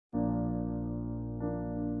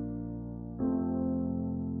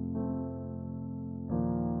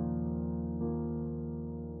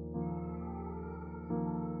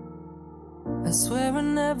I swear I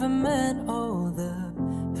never meant all the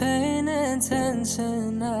pain and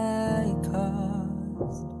tension I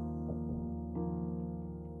caused.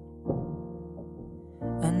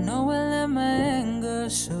 I know I let my anger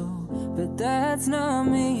show, but that's not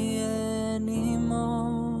me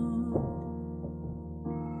anymore.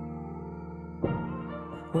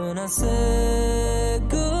 When I said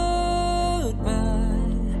goodbye,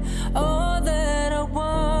 all that I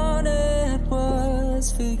wanted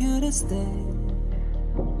was for you to stay.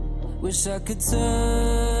 Wish I could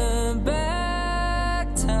turn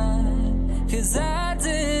back time, 'cause I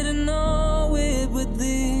didn't know it would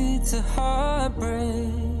lead to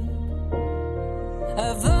heartbreak.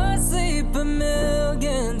 I've lost sleep a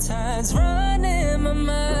million times, running my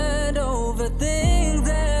mind over things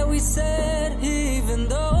that we said, even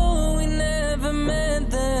though we never meant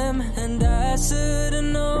them. And I should've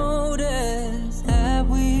noticed that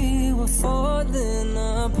we were falling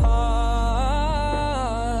apart.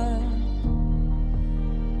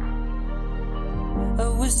 I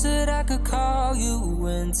wish that I could call you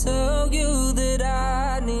and tell you that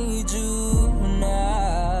I need you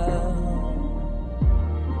now,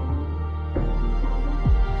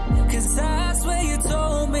 'cause I swear you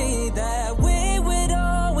told me that we would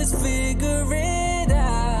always figure it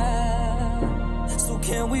out. So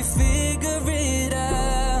can we figure it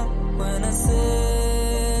out? When I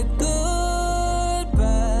said goodbye,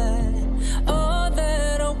 all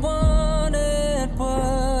that I wanted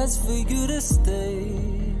was for you to stay.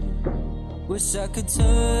 Wish I could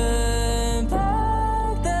turn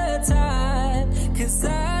back the time, 'cause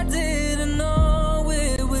I didn't know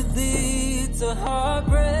it would lead to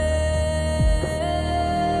heartbreak.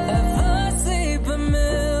 I've lost sleep a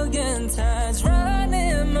million times,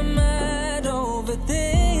 running my mind over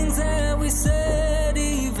things that we said,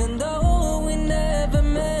 even though we never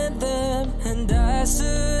meant them. And I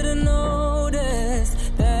should've noticed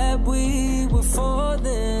that we were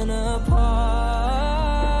falling apart.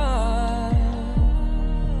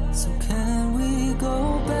 So can we go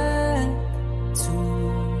back to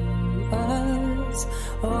us,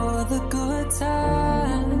 all the good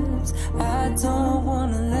times? I don't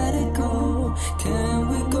wanna let it go. Can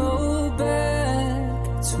we go back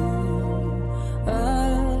to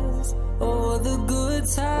us, all the good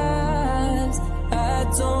times? I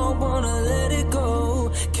don't wanna let it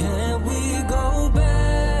go. Can we go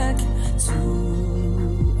back to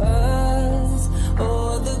us,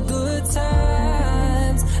 all the good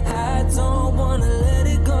times? I don't wanna let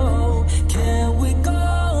it go. Can we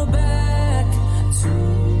go back to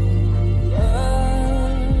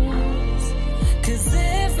us? 'Cause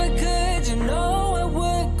if I could, you know I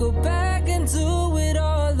would go back and do it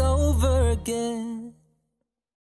all over again.